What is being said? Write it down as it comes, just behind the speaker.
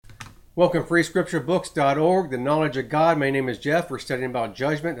Welcome, freescripturebooks.org, the knowledge of God. My name is Jeff. We're studying about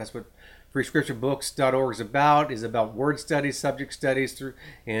judgment. That's what freescripturebooks.org is about word studies, subject studies,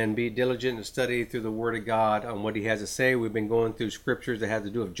 and be diligent to study through the Word of God on what He has to say. We've been going through scriptures that have to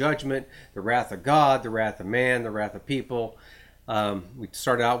do with judgment, the wrath of God, the wrath of man, the wrath of people. We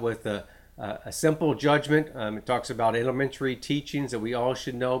started out with a simple judgment. It talks about elementary teachings that we all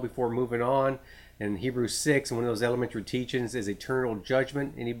should know before moving on. In Hebrews 6, and one of those elementary teachings is eternal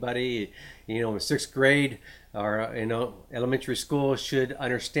judgment. Anybody, in sixth grade or elementary school should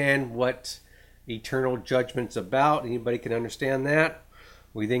understand what eternal judgment's about. Anybody can understand that.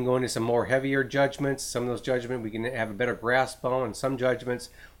 We then go into some more heavier judgments. Some of those judgments we can have a better grasp on, and some judgments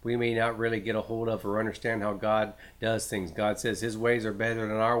we may not really get a hold of or understand how God does things. God says His ways are better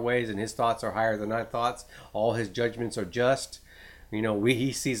than our ways, and His thoughts are higher than our thoughts. All His judgments are just.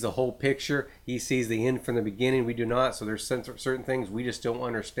 He sees the whole picture. He sees the end from the beginning. We do not. So there's certain things we just don't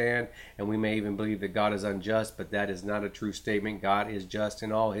understand, and we may even believe that God is unjust, but that is not a true statement. God is just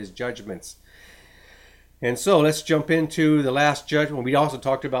in all His judgments. And so let's jump into the last judgment. We also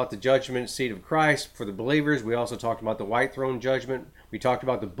talked about the judgment seat of Christ for the believers. We also talked about the white throne judgment. We talked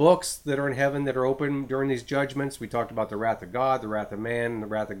about the books that are in heaven that are open during these judgments. We talked about the wrath of God, the wrath of man, and the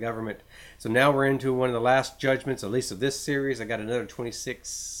wrath of government. So now we're into one of the last judgments, at least of this series. I got another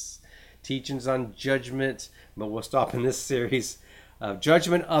 26 teachings on judgment, but we'll stop in this series.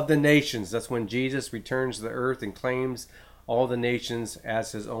 Judgment of the nations. That's when Jesus returns to the earth and claims all the nations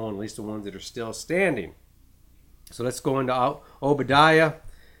as His own, at least the ones that are still standing. So let's go into Obadiah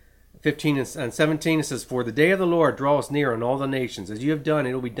 15 and 17. It says, "For the day of the Lord draws near on all the nations. As you have done,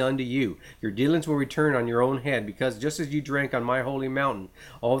 it will be done to you. Your dealings will return on your own head, because just as you drank on my holy mountain,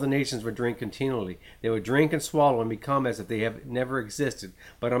 all the nations would drink continually. They would drink and swallow and become as if they have never existed.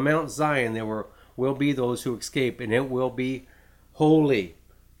 But on Mount Zion there will be those who escape, and it will be holy."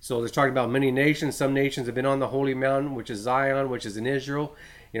 So they're talking about many nations. Some nations have been on the holy mountain, which is Zion, which is in Israel.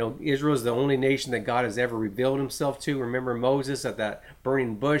 Israel is the only nation that God has ever revealed Himself to. Remember Moses at that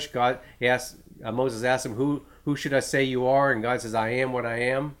burning bush? Moses asked him, "Who should I say you are?" And God says, "I am what I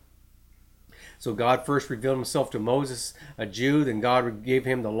am." So God first revealed Himself to Moses, a Jew. Then God gave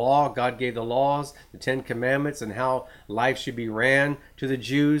him the law. God gave the laws, the 10 Commandments, and how life should be ran to the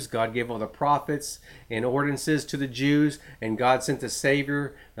Jews. God gave all the prophets and ordinances to the Jews. And God sent the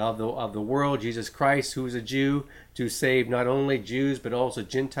Savior of the world, Jesus Christ, who is a Jew, to save not only Jews but also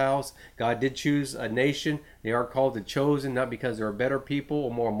Gentiles. God did choose a nation. They are called the chosen, not because they're better people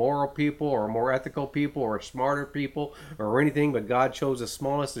or more moral people or more ethical people or smarter people or anything, but God chose the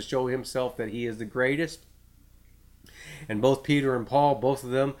smallest to show Himself that He is the greatest. And both Peter and Paul, both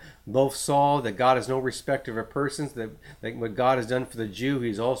of them, both saw that God is no respecter of persons, that what God has done for the Jew,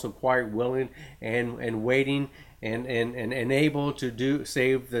 He's also quite willing and waiting and able to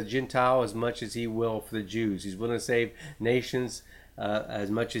save the Gentile as much as He will for the Jews. He's willing to save nations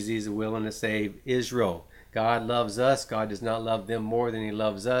as much as He's willing to save Israel. God loves us. God does not love them more than He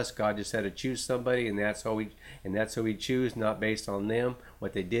loves us. God just had to choose somebody, and that's who He chose, not based on them,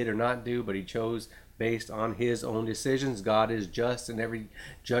 what they did or not do, but He chose based on His own decisions. God is just in every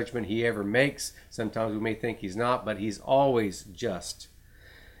judgment He ever makes. Sometimes we may think He's not, but He's always just.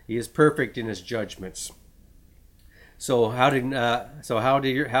 He is perfect in His judgments. So how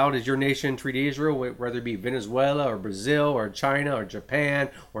does your nation treat Israel, whether it be Venezuela or Brazil or China or Japan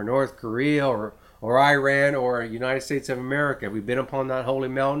or North Korea or Iran or United States of America? We've been upon that holy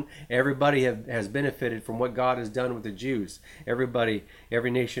mountain. Everybody has benefited from what God has done with the Jews.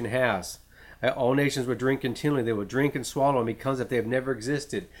 Every nation has. All nations would drink continually. They would drink and swallow and become as if they have never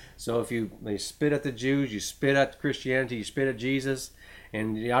existed. So if you spit at the Jews, you spit at Christianity, you spit at Jesus,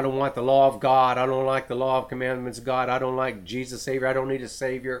 and I don't want the law of God, I don't like the law of commandments of God, I don't like Jesus Savior, I don't need a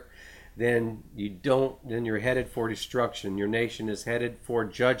Savior, then you're headed for destruction. Your nation is headed for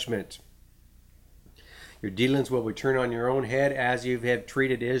judgment. Your dealings will return on your own head as you have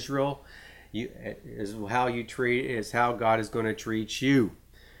treated Israel. Is how God is going to treat you.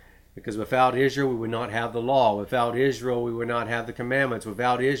 Because without Israel, we would not have the law. Without Israel, we would not have the commandments.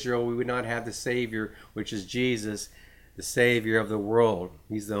 Without Israel, we would not have the Savior, which is Jesus, the Savior of the world.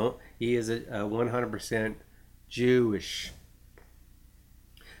 He is a 100% Jewish.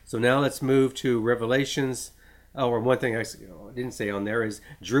 So now let's move to Revelations Oh, or one thing didn't say on there is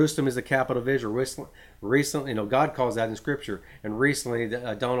Jerusalem is the capital of Israel. Recently, God calls that in Scripture. And recently,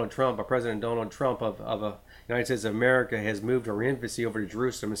 Donald Trump, President Donald Trump of the United States of America, has moved our embassy over to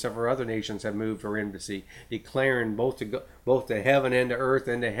Jerusalem, and several other nations have moved our embassy, declaring both to heaven and to earth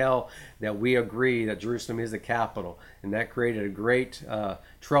and to hell that we agree that Jerusalem is the capital. And that created a great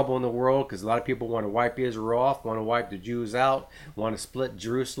trouble in the world, because a lot of people want to wipe Israel off, want to wipe the Jews out, want to split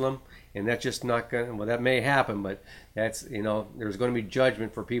Jerusalem. And that's just not going to, well, that may happen, but that's, there's going to be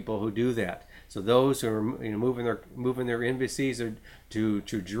judgment for people who do that. So those who are, moving their embassies to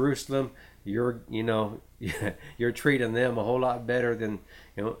Jerusalem, you're treating them a whole lot better than,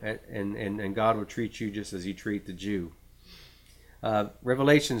 and God will treat you just as He treat the Jew.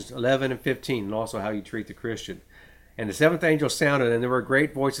 Revelations 11 and 15, and also how you treat the Christian. And the seventh angel sounded, and there were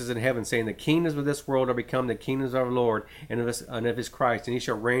great voices in heaven, saying, the kingdoms of this world are become the kingdoms of our Lord and of his Christ, and he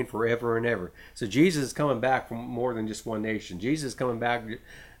shall reign forever and ever. So Jesus is coming back from more than just one nation. Jesus is coming back,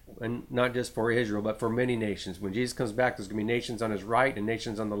 and not just for Israel, but for many nations. When Jesus comes back, there's going to be nations on his right and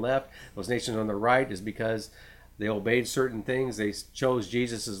nations on the left. Those nations on the right is because they obeyed certain things. They chose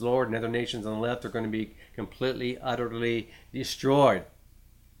Jesus as Lord, and other nations on the left are going to be completely, utterly destroyed.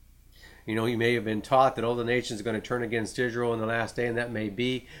 You may have been taught that all the nations are going to turn against Israel in the last day, and that may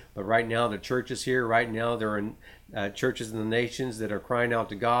be. But right now, the church is here. Right now, there are churches in the nations that are crying out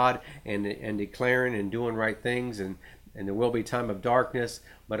to God and declaring and doing right things. And there will be time of darkness.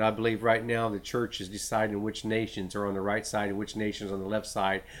 But I believe right now the church is deciding which nations are on the right side and which nations on the left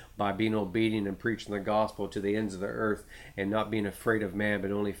side by being obedient and preaching the gospel to the ends of the earth, and not being afraid of man, but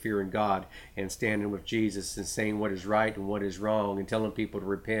only fearing God, and standing with Jesus and saying what is right and what is wrong, and telling people to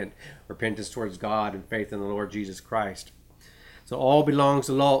repentance towards God and faith in the Lord Jesus Christ. So all belongs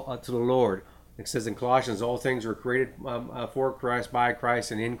to the Lord. It says in Colossians, all things were created for Christ, by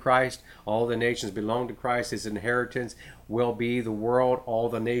Christ, and in Christ. All the nations belong to Christ. His inheritance will be the world, all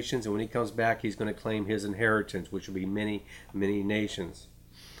the nations. And when he comes back, he's going to claim his inheritance, which will be many, many nations.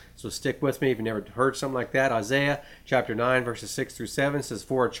 So stick with me if you've never heard something like that. Isaiah chapter 9, verses 6 through 7 says,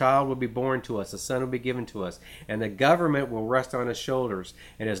 for a child will be born to us, a son will be given to us, and the government will rest on his shoulders,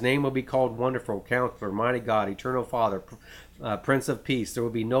 and his name will be called Wonderful, Counselor, Mighty God, Eternal Father, Prince of Peace. There will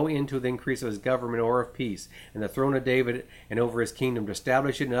be no end to the increase of his government or of peace, and the throne of David and over his kingdom, to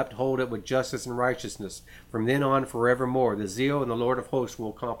establish it and uphold it with justice and righteousness from then on forevermore. The zeal and the Lord of hosts will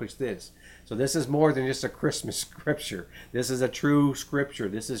accomplish this. So this is more than just a Christmas scripture. This is a true scripture.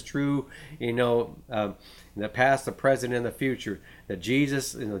 This is true, in the past, the present, and the future. That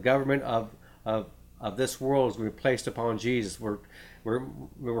Jesus and the government of this world is going to be placed upon Jesus. We're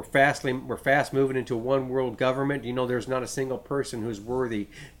fast moving into a one world government. There's not a single person who's worthy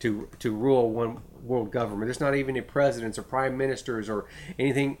to rule one world government. There's not even any presidents or prime ministers or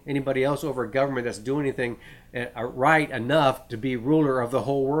anybody else over a government that's doing anything right enough to be ruler of the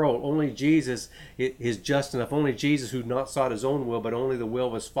whole world. Only Jesus is just enough. Only Jesus, who not sought his own will, but only the will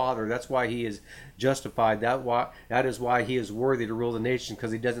of his Father. That's why he is justified. That is why he is worthy to rule the nation,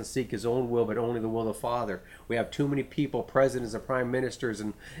 because he doesn't seek his own will, but only the will of the Father. We have too many people, presidents and prime ministers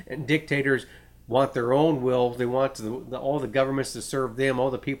and dictators, want their own will. They want all the governments to serve them,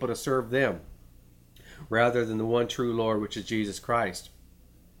 all the people to serve them, rather than the one true Lord, which is Jesus Christ.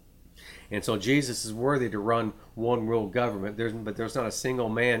 And so Jesus is worthy to run one world government. But there's not a single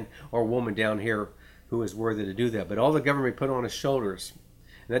man or woman down here who is worthy to do that. But all the government put on his shoulders.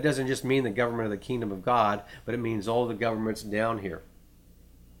 And that doesn't just mean the government of the kingdom of God, but it means all the governments down here.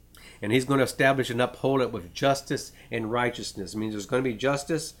 And he's going to establish and uphold it with justice and righteousness. It means there's going to be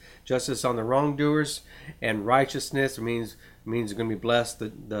justice on the wrongdoers, and righteousness means it's going to be blessed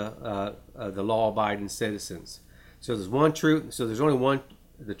the law-abiding citizens. So there's one truth. So there's only one.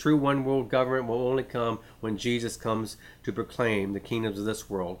 The true one world government will only come when Jesus comes to proclaim the kingdoms of this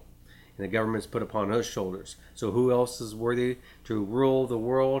world, and the government is put upon his shoulders. So who else is worthy to rule the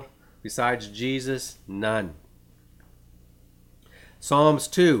world besides Jesus? None. Psalms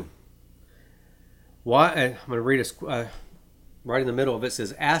 2. I'm going to read it right in the middle of it. It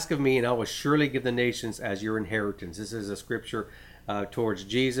says, ask of me, and I will surely give the nations as your inheritance. This is a scripture towards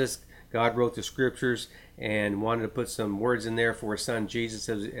Jesus. God wrote the scriptures and wanted to put some words in there for his son Jesus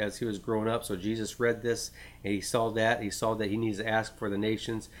as he was growing up. So Jesus read this, and he saw that he needs to ask for the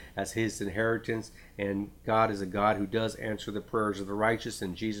nations as his inheritance. And God is a God who does answer the prayers of the righteous,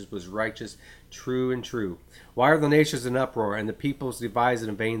 and Jesus was righteous true and true. Why are the nations in uproar, and the peoples devised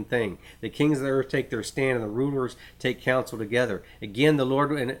a vain thing? The kings of the earth take their stand, and the rulers take counsel together. Again the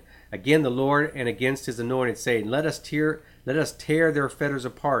Lord and against his anointed, saying, Let us tear their fetters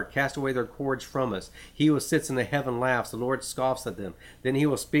apart, cast away their cords from us. He who sits in the heaven laughs, the Lord scoffs at them. Then he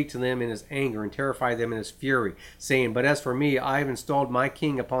will speak to them in his anger and terrify them in his fury, saying, But as for me, I have installed my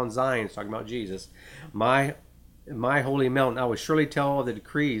king upon Zion, talking about Jesus, my holy mountain. I will surely tell all the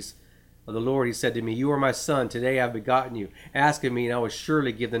decrees of the Lord. He said to me, You are my son, today I have begotten you. Ask of me, and I will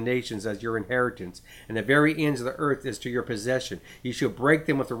surely give the nations as your inheritance, and the very ends of the earth is to your possession. You shall break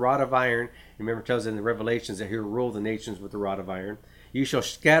them with the rod of iron. Remember, it tells in the Revelations that he will rule the nations with the rod of iron. You shall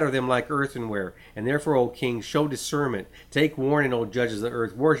scatter them like earthenware. And therefore, O kings, show discernment. Take warning, O judges of the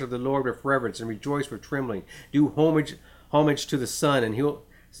earth. Worship the Lord with reverence, and rejoice with trembling. Do homage to the Son,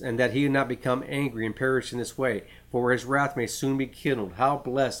 and that he not become angry and perish in this way, for his wrath may soon be kindled. How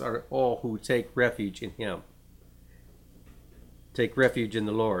blessed are all who take refuge in him. Take refuge in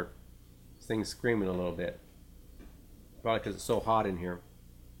the Lord. This thing's screaming a little bit. Probably because it's so hot in here.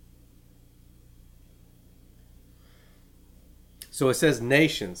 So it says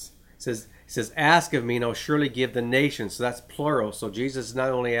nations. It says, ask of me, and I'll surely give the nations. So that's plural. So Jesus is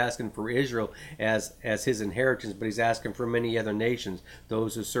not only asking for Israel as his inheritance, but he's asking for many other nations,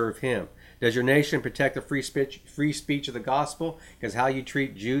 those who serve him. Does your nation protect the free speech of the gospel? Because how you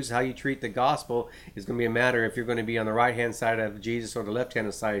treat Jews, how you treat the gospel is going to be a matter if you're going to be on the right-hand side of Jesus or the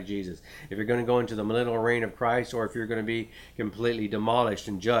left-hand side of Jesus. If you're going to go into the millennial reign of Christ, or if you're going to be completely demolished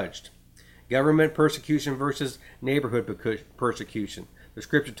and judged. Government persecution versus neighborhood persecution. The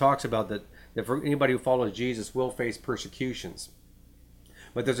scripture talks about that for anybody who follows Jesus will face persecutions.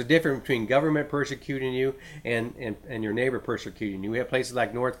 But there's a difference between government persecuting you and your neighbor persecuting you. We have places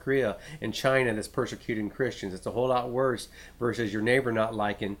like North Korea and China that's persecuting Christians. It's a whole lot worse versus your neighbor not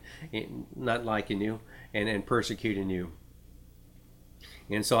liking you and persecuting you.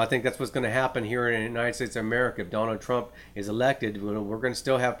 And so I think that's what's going to happen here in the United States of America. If Donald Trump is elected, we're going to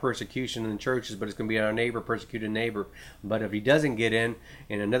still have persecution in the churches, but it's going to be our neighbor persecuting neighbor. But if he doesn't get in,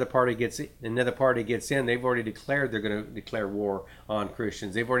 and another party gets in, they've already declared they're going to declare war on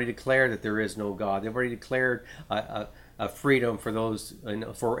Christians. They've already declared that there is no God. They've already declared a freedom for those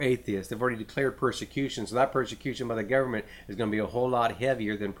for atheists. They've already declared persecution. So that persecution by the government is going to be a whole lot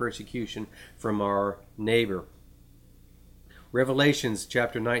heavier than persecution from our neighbor. Revelations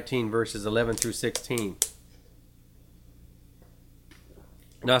chapter 19, verses 11 through 16.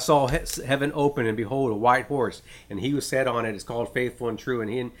 And I saw heaven open, and behold, a white horse, and he who sat on it is called Faithful and True, and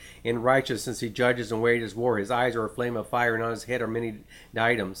he in righteousness he judges and wages war. His eyes are a flame of fire, and on his head are many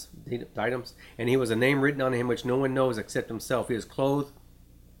diadems. And he was a name written on him which no one knows except himself. He is clothed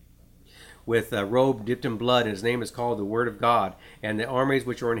with a robe dipped in blood, and his name is called the Word of God. And the armies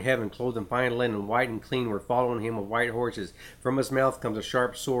which are in heaven, clothed in fine linen, white and clean, were following him with white horses. From his mouth comes a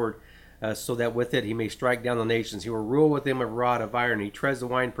sharp sword, so that with it he may strike down the nations. He will rule with them a rod of iron. He treads the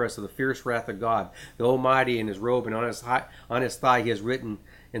winepress of the fierce wrath of God, the Almighty, in his robe, and on his thigh he has written,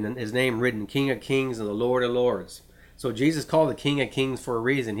 and his name written, King of Kings and the Lord of Lords. So Jesus called the King of Kings for a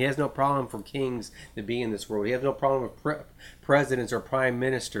reason. He has no problem for kings to be in this world. He has no problem with presidents or prime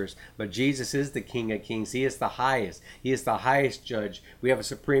ministers. But Jesus is the King of Kings. He is the highest. He is the highest judge. We have a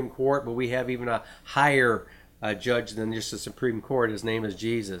Supreme Court, but we have even a higher judge than just the Supreme Court. His name is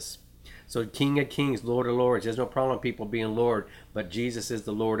Jesus. So King of Kings, Lord of Lords. He has no problem with people being Lord, but Jesus is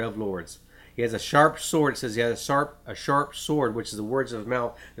the Lord of Lords. He has a sharp sword. It says he has a sharp sword, which is the words of his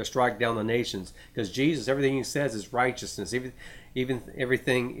mouth, to strike down the nations. Because Jesus, everything he says is righteousness. Even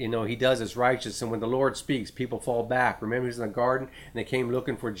everything he does is righteous. And when the Lord speaks, people fall back. Remember, he was in the garden, and they came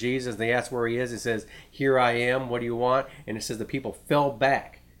looking for Jesus. They asked where he is. He says, "Here I am. What do you want?" And it says the people fell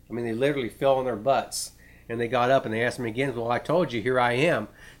back. I mean, they literally fell on their butts. And they got up and they asked him again, "Well, I told you, here I am."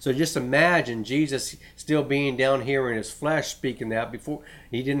 So just imagine Jesus still being down here in his flesh speaking that. Before,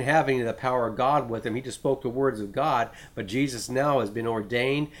 he didn't have any of the power of God with him. He just spoke the words of God. But Jesus now has been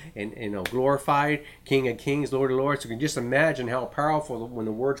ordained and glorified, King of Kings, Lord of Lords. So you can just imagine how powerful when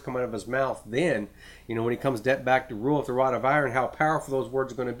the words come out of his mouth then, when he comes back to rule with the rod of iron, how powerful those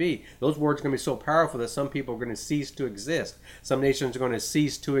words are going to be. Those words are going to be so powerful that some people are going to cease to exist. Some nations are going to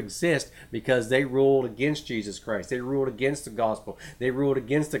cease to exist because they ruled against Jesus Christ. They ruled against the gospel. They ruled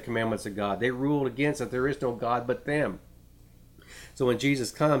against the commandments of God. They ruled against that there is no God but them. So when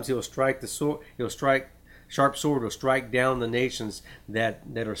Jesus comes, he'll strike the sword. Sharp sword will strike down the nations that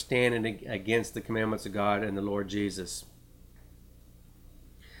are standing against the commandments of God and the Lord Jesus.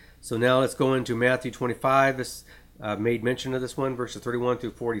 So now let's go into Matthew 25. This made mention of this one, verses 31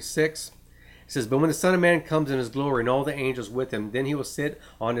 through 46. It says, but when the Son of Man comes in his glory and all the angels with him, then he will sit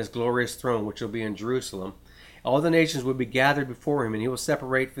on his glorious throne, which will be in Jerusalem. All the nations will be gathered before him, and he will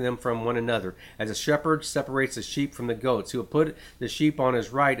separate them from one another, as a shepherd separates the sheep from the goats. He will put the sheep on his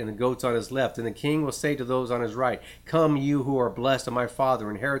right and the goats on his left. And the king will say to those on his right, come, you who are blessed of my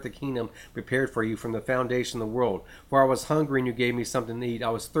Father, inherit the kingdom prepared for you from the foundation of the world. For I was hungry, and you gave me something to eat. I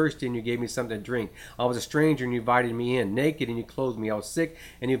was thirsty, and you gave me something to drink. I was a stranger, and you invited me in. Naked, and you clothed me. I was sick,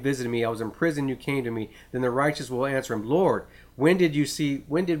 and you visited me. I was in prison, and you came to me. Then the righteous will answer him, Lord, when did we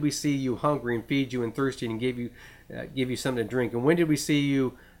see you hungry and feed you, and thirsty and give you something to drink? And when did we see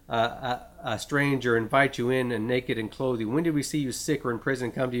you a stranger, invite you in, and naked and clothe you? When did we see you sick or in prison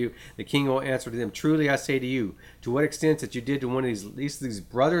and come to you? The king will answer to them, truly I say to you, to what extent that you did to one of these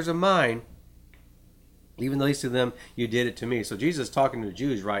brothers of mine, even the least of them, you did it to me. So Jesus is talking to the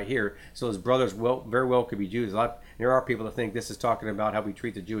Jews right here. So his brothers very well could be Jews. There are people that think this is talking about how we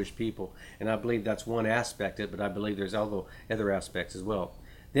treat the Jewish people. And I believe that's one aspect of it, but I believe there's other aspects as well.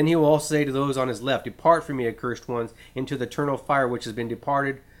 Then he will also say to those on his left, depart from me, accursed ones, into the eternal fire which has been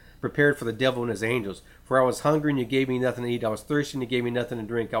prepared for the devil and his angels. For I was hungry, and you gave me nothing to eat. I was thirsty, and you gave me nothing to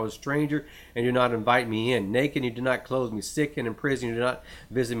drink. I was a stranger, and you did not invite me in. Naked, and you did not clothe me. Sick and in prison, you did not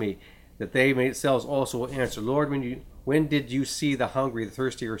visit me. That they themselves also will answer, Lord, when did you see the hungry, the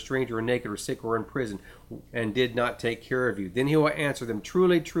thirsty, or stranger, or naked, or sick, or in prison, and did not take care of you? Then he will answer them,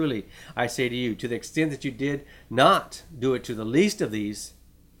 truly, truly, I say to you, to the extent that you did not do it to the least of these,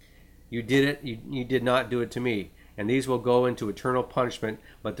 you did not do it to me. And these will go into eternal punishment,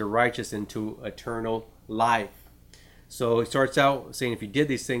 but the righteous into eternal life. So he starts out saying, if you did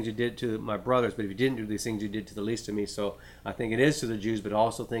these things, you did it to my brothers, but if you didn't do these things, you did to the least of me. So I think it is to the Jews, but I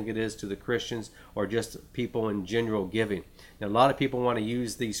also think it is to the Christians or just people in general giving. Now, a lot of people want to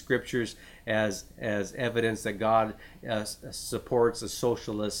use these scriptures as evidence that God supports a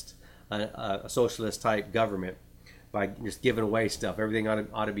socialist type government by just giving away stuff. Everything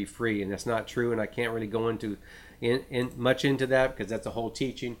ought to be free, and that's not true. And I can't really go into much into that because that's a whole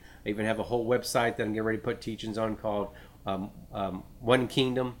teaching. I even have a whole website that I'm getting ready to put teachings on called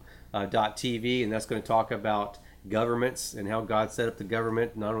OneKingdom.tv, and that's going to talk about governments and how God set up the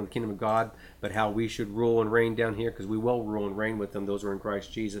government, not only the kingdom of God, but how we should rule and reign down here, because we will rule and reign with them. Those are in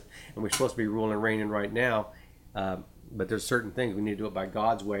Christ Jesus, and we're supposed to be ruling and reigning right now. But there's certain things we need to do it by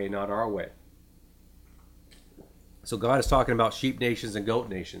God's way, not our way. So God is talking about sheep nations and goat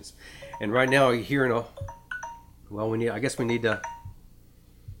nations, and right now you're hearing I guess we need to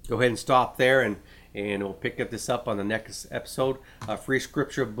go ahead and stop there, and we'll pick this up on the next episode.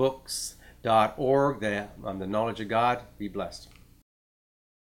 freescripturebooks.org, the knowledge of God. Be blessed.